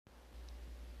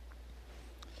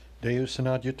Deus in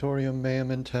adiutorium meum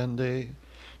intende,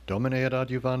 Domine ad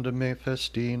adjuvanda me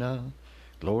festina,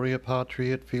 Gloria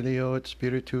Patri et Filio et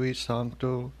Spiritui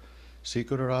Sancto,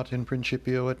 Sicut erat in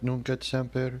principio et nunc et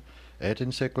semper, et in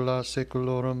saecula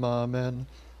saeculorum. Amen.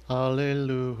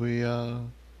 Alleluia.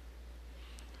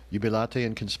 Jubilate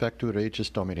in conspectu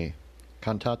Regis Domini.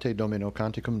 Cantate Domino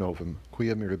canticum novum,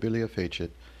 quia mirabilia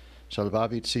fecit,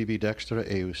 salvavit sibi dextra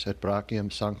eius et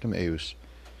brachium sanctum eius.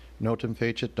 Notum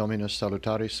fecit Dominus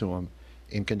salutare suum,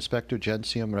 in conspectu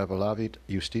gentium revelavit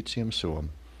justitiam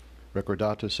suum.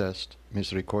 Recordatus est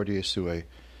misericordiae suae,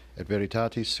 et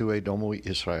veritatis suae domui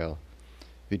Israel.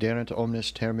 Viderent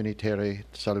omnes termini terrae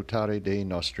salutare Dei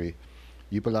nostri,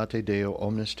 jubilate Deo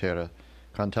omnes terra,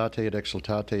 cantate et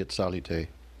exultate et salite.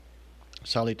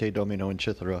 Salite Domino in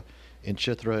cithara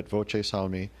et voce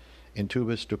salmi, in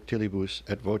tubis ductilibus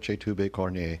et voce tubae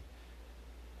corneae.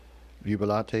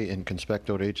 Jubilate in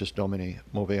conspecto Regis Domini,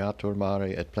 moveatur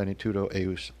mare et plenitudo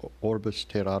eius, orbis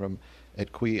terrarum,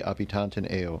 et qui habitant in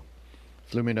eo.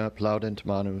 Flumina plaudent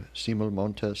manu, simul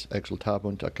montes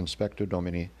exultabunt a conspecto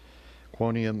Domini,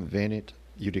 quoniam venit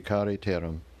judicare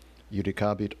terram,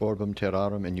 judicabit orbem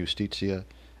terrarum in justitia,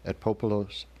 et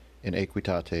populos in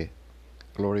equitate.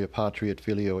 Gloria Patri et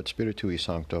Filio et Spiritui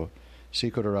Sancto,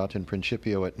 sicut erat in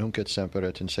principio et nunc et semper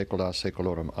et in saecula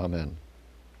saeculorum. Amen.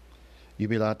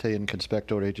 Jubilate in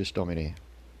conspecto Regis Domini.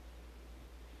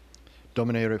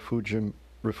 Domine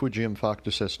refugium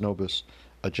factus est nobis,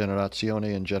 a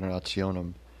generatione in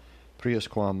generationem, prius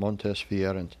quam montes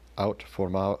fierent, aut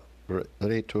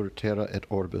formaretur terra et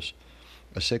orbis,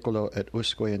 a saeculo et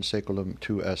usque in saeculum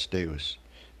tu es Deus.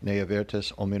 Ne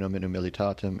avertes hominum in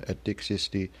humilitatem et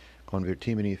dixisti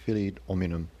convertimini filii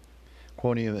hominum.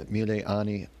 Quoniam mille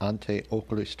anni ante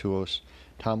oculis tuos,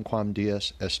 tamquam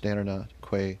dies esterna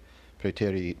quae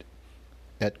praeteriit,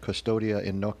 et custodia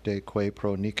in nocte quae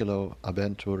pro nihilo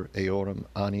abentur eorum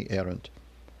anni erant.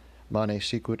 Mane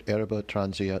sicut herba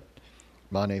transiat,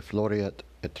 mane floriat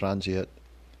et transiat,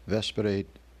 vespere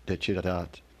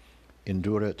decidat,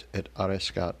 induret et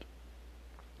arescat.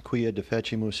 Quia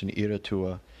defecimus in ira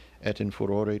tua, et in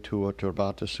furore tuo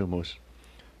turbata sumus,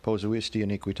 posuisti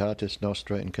iniquitatis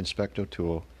nostra in conspecto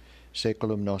tuo,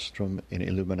 saeculum nostrum in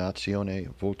illuminatione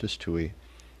voltus tui,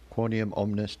 quoniam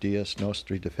omnes dies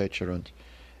nostri defecerunt,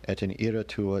 et in ira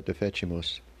tua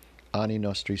defecimus, anni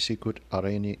nostri sicut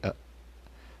areni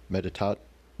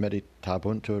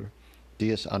meditabuntur,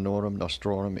 dies annorum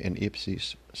nostrorum in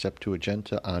ipsis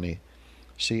septuaginta anni,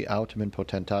 si autem in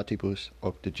potentatibus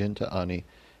octoginta anni,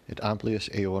 et amplius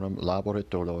eorum laboret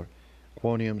dolor,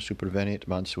 quoniam supervenit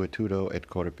mansuetudo et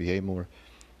corpiemur,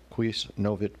 quis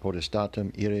novit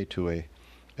potestatem ire tuae,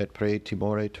 et prae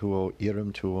timore tuo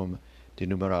irum tuum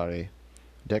denumerare,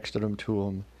 dexterum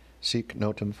tuum sic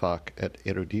notum fac, et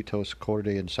eruditos corde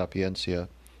in sapientia,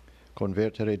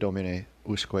 convertere Domine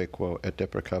usque quo et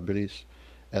deprecabilis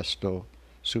esto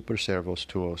super servos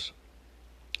tuos.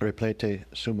 Replete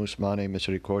sumus mane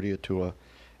misericordia tua,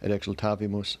 et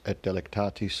exultavimus et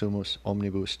delectati sumus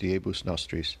omnibus diebus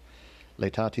nostris.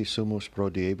 Laetati sumus pro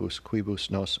diebus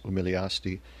quibus nos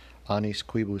humiliasti, annis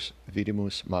quibus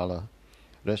vidimus mala.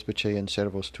 Respice in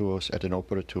servos tuos et in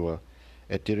opera tua,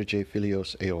 et dirige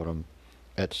filios eorum.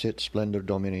 Et sit splendor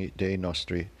Domini Dei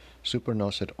nostri, super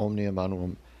nos et omnia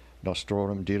manuum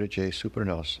nostrorum dirige super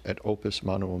nos, et opus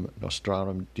manuum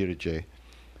nostrarum dirige.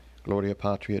 Gloria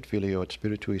Patri et Filio et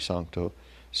Spiritui Sancto,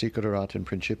 sicut erat in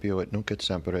principio et nunc et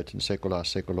semper et in saecula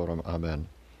saeculorum. Amen.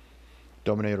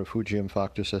 Domine refugium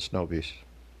factus est nobis.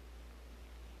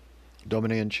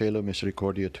 Domine in caelo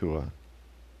misericordia tua.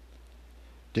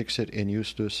 Dixit in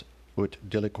justus ut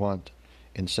deliquant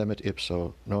in semit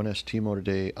ipso, non est timor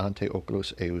Dei ante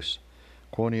oculus eius,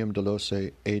 quoniam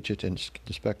dolose agit in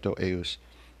conspecto eius,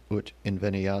 ut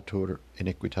inveniatur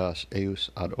iniquitas eius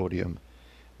ad odium,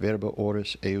 verba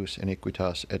oris eius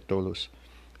iniquitas et dolus,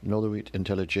 noluit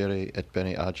intelligere et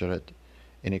bene ageret,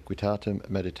 iniquitatem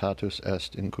meditatus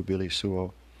est in cubili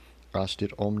suo,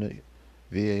 astit omne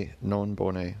vie non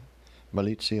bone,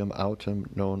 malitium autem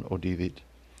non odivit.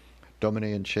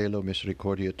 Domine in caelo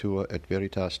misericordia tua et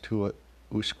veritas tua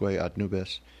usque ad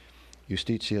nubes,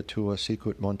 justitia tua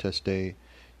sicut montes Dei,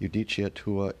 judicia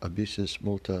tua abyssis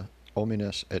multa,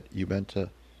 homines et jumenta,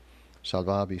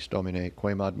 salvabis Domine,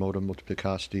 quem ad modum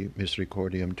multiplicasti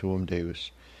misericordiam tuum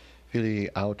Deus. Filii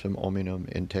autem hominum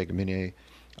in tegmine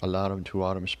alarum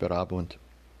tuarum sperabunt,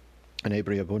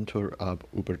 inebriabuntur ab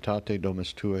ubertate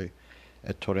domus tuae,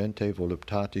 et torrente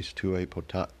voluptatis tuae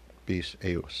potabis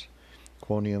eus.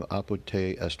 Quoniam apud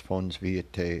te est fons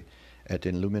vitae, et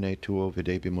in lumine tuo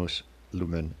videbimus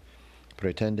lumen.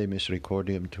 Pretende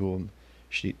misericordiam tuum,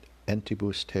 sit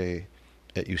entibus te,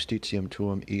 et justitiam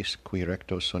tuum is qui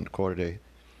recto sunt corde,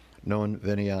 non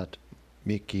veniat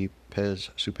mihi pes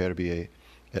superbiae,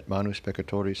 et manus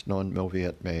peccatoris non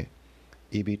moviet me.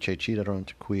 Ibi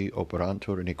ceciderunt qui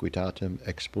operantur iniquitatem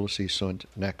expulsi sunt,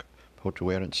 nec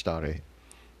potuerent stare.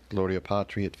 Gloria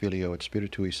Patri et Filio et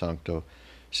Spiritui Sancto,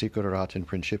 sic erat in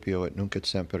principio et nunc et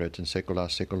semper et in saecula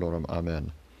saeculorum.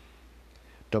 Amen.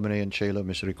 Domine in caelo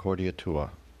misericordia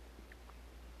tua.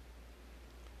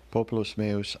 Populus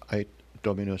meus ait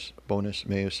Dominus bonus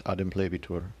meus ad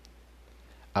implebitur.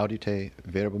 Audite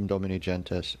verbum Domini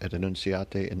gentes et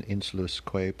annunciate in insulus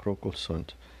quae procul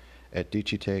sunt, et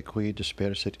dicite qui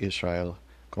dispersit Israel,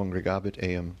 congregabit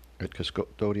eam, et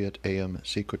custodiat eam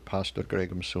sicut pastor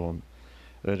gregum suum,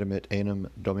 redimit enim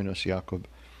Dominus Jacob,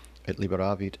 et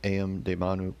liberavit eam de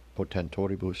manu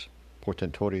potentioris,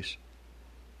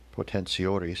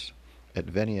 et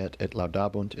veniet et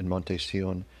laudabunt in monte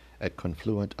Sion, et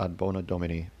confluent ad bona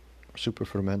Domini, super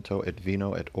fermento et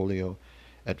vino et oleo,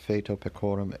 et feto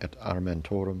pecorum et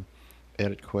armentorum,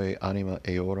 eritque anima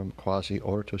eorum quasi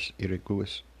ortus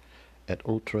irriguis, et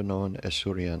ultra non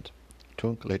essurient,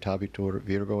 tunc letabitur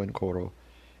virgo in coro,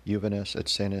 juvenes et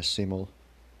senes simul,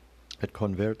 et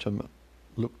convertum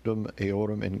luctum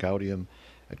eorum in gaudium,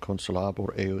 et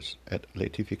consolabor eus, et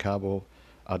letificabo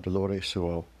ad dolore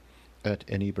suo, et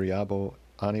inebriabo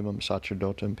animum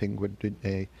sacerdotem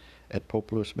pinguidine, et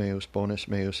populus meus bonus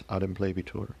meus ad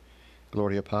implebitur.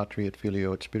 Gloria Patri et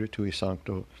Filio et Spiritui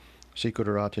Sancto, sic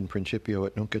erat in principio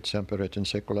et nunc et semper et in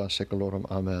saecula saeculorum.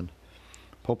 Amen.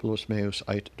 Populus meus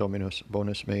ait Dominus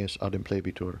bonus meus ad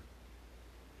implebitur.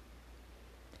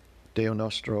 Deo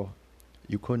nostro,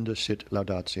 iucunda sit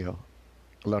laudatio.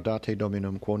 Laudate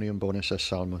Dominum quoniam bonus es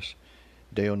salmus.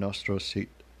 Deo nostro sit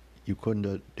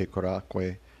iucunda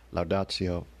decoraque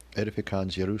laudatio,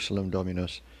 edificans Jerusalem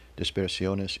Dominus,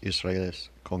 dispersiones Israelis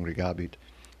congregabit,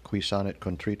 qui sanet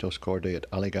contritos corde et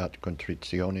allegat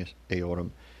contritiones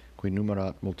eorum, qui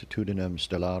numerat multitudinem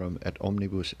stellarum et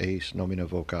omnibus eis nomina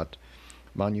vocat,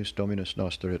 magnus Dominus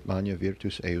noster et magna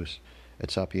virtus eius, et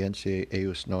sapientiae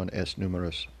eius non est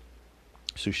numerus.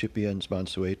 Suscipiens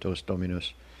mansuetos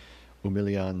Dominus,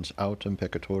 humilians autem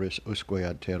peccatoris usque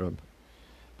ad terram,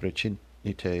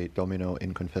 precinite Domino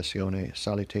in confessione,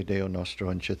 salite Deo nostro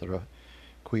in cithara,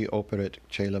 qui operet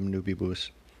caelum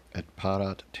nubibus, et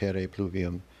parat terre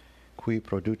pluvium, qui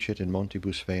producit in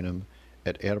montibus venum,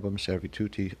 et herbam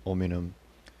servituti hominum,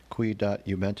 qui dat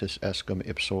iumentis escum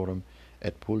ipsorum,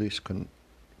 et pulis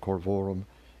corvorum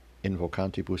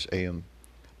invocantibus eum,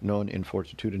 non in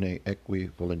fortitudine equi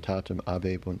voluntatem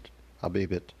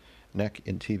abebit, nec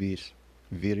in tibis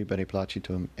viri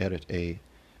beneplacitum erit ei,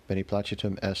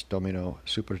 beneplacitum est Domino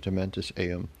super tementis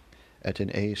eum, et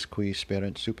in eis qui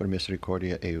sperent super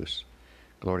misericordia eius.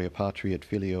 Gloria Patri et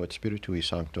Filio et Spiritui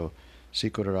Sancto,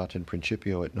 sic erat in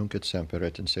principio et nunc et semper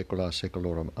et in saecula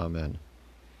saeculorum. Amen.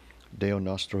 Deo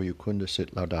nostro iucunda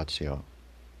sit laudatio.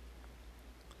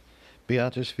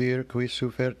 Beatus vir qui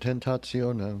sufert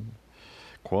tentationem,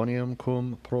 quoniam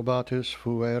cum probatus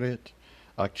fuerit,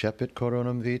 accepit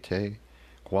coronam vitae,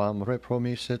 quam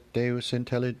repromisset Deus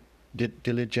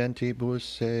diligentibus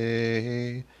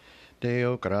se.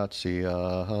 Deo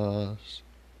gratias.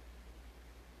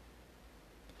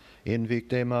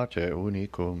 Invicte Mater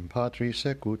unicum, Patris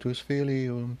secutus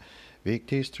Filium,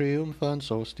 victis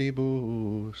triumphans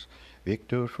ostibus,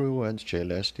 victor fruens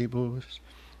celestibus,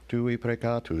 tui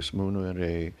precatus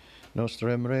munere,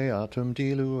 nostrem reatum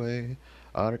dilue,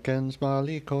 arcens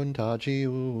mali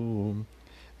contagium,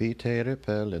 vitae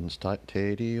repellens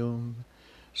tedium,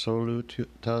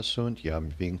 soluta sunt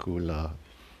iam vincula,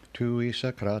 tui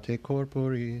sacrate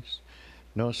corporis,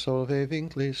 nos solve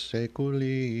vinclis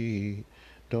seculi,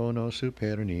 dono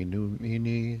superni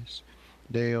numinis,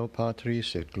 Deo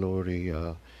Patris et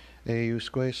Gloria,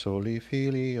 eiusque soli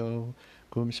Filio,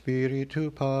 cum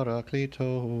Spiritu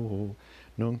Paraclito,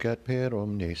 nunc et per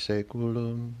omne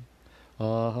saeculum.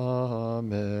 Amen.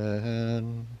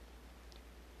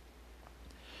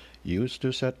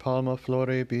 Justus et palma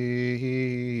florebit,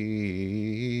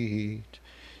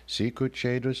 sicut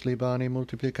cedrus Libani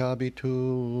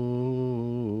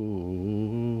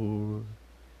multiplicabitur.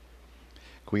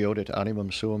 Qui odit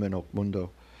animum suum in hoc mundo,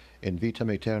 in vitam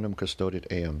aeternum custodit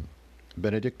eam.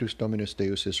 Benedictus Dominus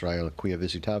Deus Israel, quia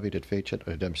visitavit et fecit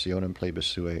redemptionem plebis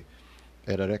suae,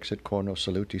 et erexit corno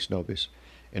salutis nobis,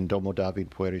 in domo David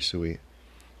pueri sui.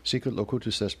 Sicut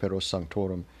locutus est peros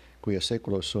sanctorum, quia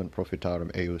saeculos sunt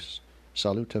profitarum eius.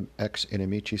 Salutem ex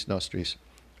inimicis nostris,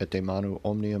 et de manu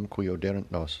omnium qui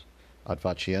oderant nos, ad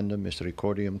faciendum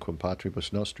misericordium cum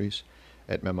patribus nostris,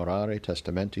 et memorare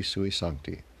testamenti sui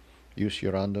sancti. Ius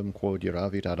jurandum quod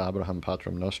juravit ad Abraham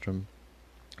patrum nostrum,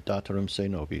 Daterum se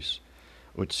nobis,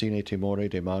 ut sine timore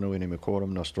de manu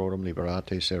inimicorum nostrorum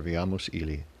liberate serviamus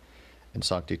illi, in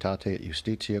sanctitate et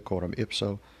justitia coram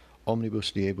ipso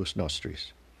omnibus diebus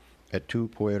nostris, et tu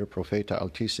puer profeta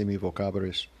altissimi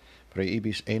vocaberis,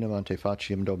 praeibis enim ante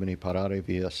faciem Domini parare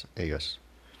vias eius,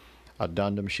 ad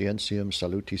dandum scientiam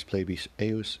salutis plebis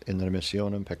eius in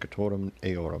remissionem peccatorum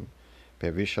eorum,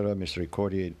 per viscera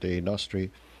misericordiae Dei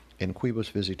nostri, in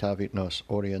quibus visitavit nos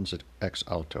oriens et ex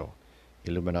alto,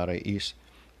 illuminare is,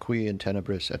 qui in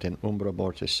tenebris et in umbra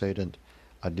mortis sedent,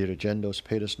 ad dirigendos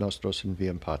pedis nostros in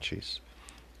viam pacis.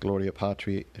 Gloria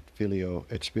Patri et Filio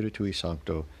et Spiritui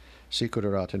Sancto, sicut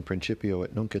erat in principio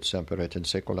et nunc et semper et in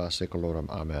saecula saeculorum.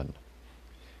 Amen.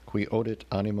 Qui odit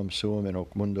animum suum in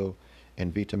hoc mundo,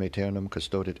 in vitam aeternam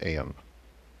custodit eam.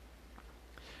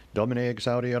 Domine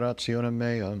exaudi orationem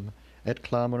meam, et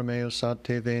clamor meus ad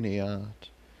te veniat.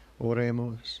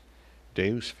 Oremus.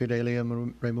 Deus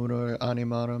fidelium remunere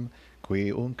animarum,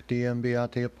 qui unc diem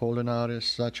beate Apollinaris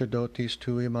sacerdotis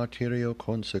tui martyrio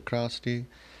consecrasti,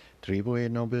 tribui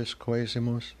nobis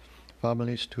quaesimus,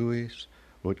 familis tuis,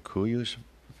 ut cuius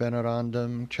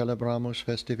venerandum celebramus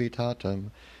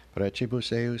festivitatem,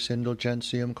 precibus eius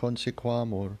indulgentiam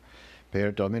consequamur,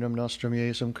 per Dominum nostrum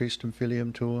Iesum Christum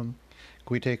Filium tuum,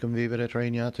 qui tecum vivit et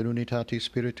regnat in unitatis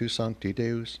Spiritus Sancti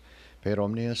Deus, per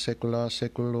omnia saecula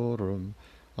saeculorum.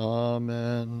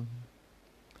 Amen.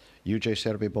 Iuge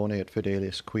servi bone et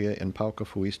fidelis, quia in pauca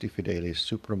fuisti fidelis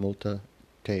supra multa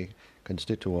te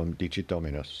constituum dicit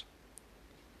Dominus.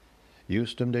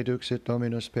 Justum deduxit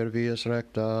Dominus per vias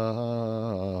rectas,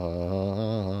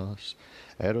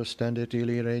 et ostendit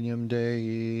illi regnum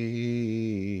Dei.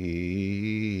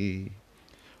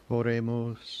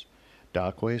 Oremus.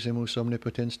 Da quaesimus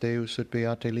omnipotens Deus ut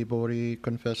beate libori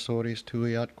confessoris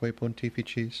tui atque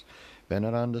pontificis,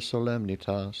 veneranda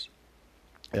solemnitas,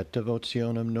 et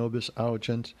devotionem nobis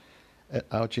augiet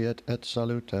et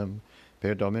salutem,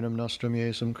 per Dominum nostrum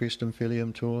Iesum Christum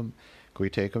Filium tuum, qui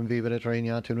tecum vivit et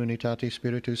regnat in unitatis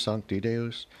Spiritus Sancti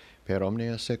Deus, per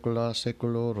omnia saecula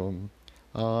saeculorum.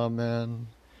 Amen.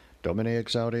 Domine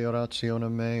exaudi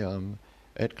orationem meam,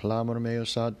 et clamor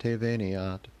meus ad te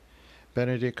veniat.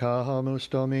 Benedicamus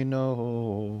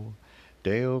Domino,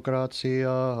 Deo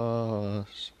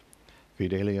gratias.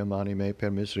 Fidelium anime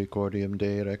per misericordiam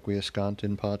Dei requiescant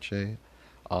in pace.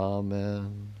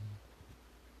 Amen.